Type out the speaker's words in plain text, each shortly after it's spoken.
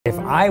If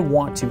I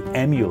want to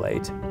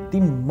emulate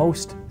the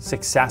most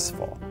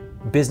successful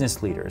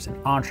business leaders and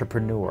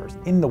entrepreneurs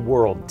in the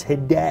world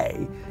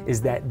today, is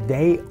that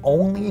they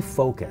only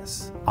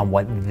focus on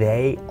what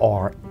they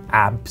are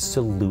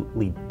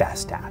absolutely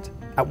best at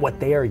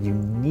what they are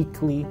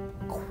uniquely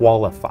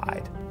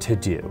qualified to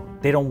do.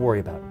 They don't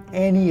worry about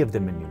any of the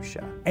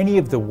minutia, any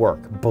of the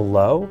work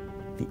below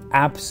the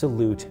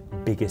absolute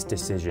biggest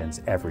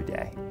decisions every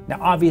day. Now,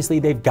 obviously,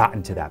 they've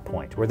gotten to that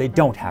point where they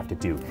don't have to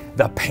do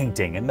the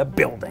painting and the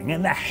building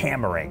and the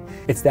hammering.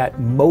 It's that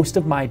most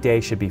of my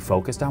day should be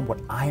focused on what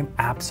I am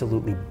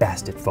absolutely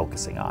best at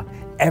focusing on.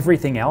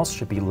 Everything else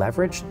should be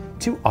leveraged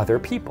to other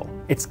people.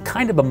 It's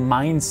kind of a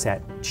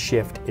mindset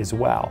shift as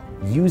well.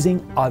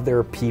 Using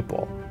other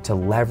people to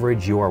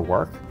leverage your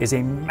work is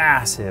a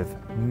massive,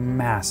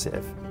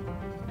 massive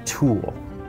tool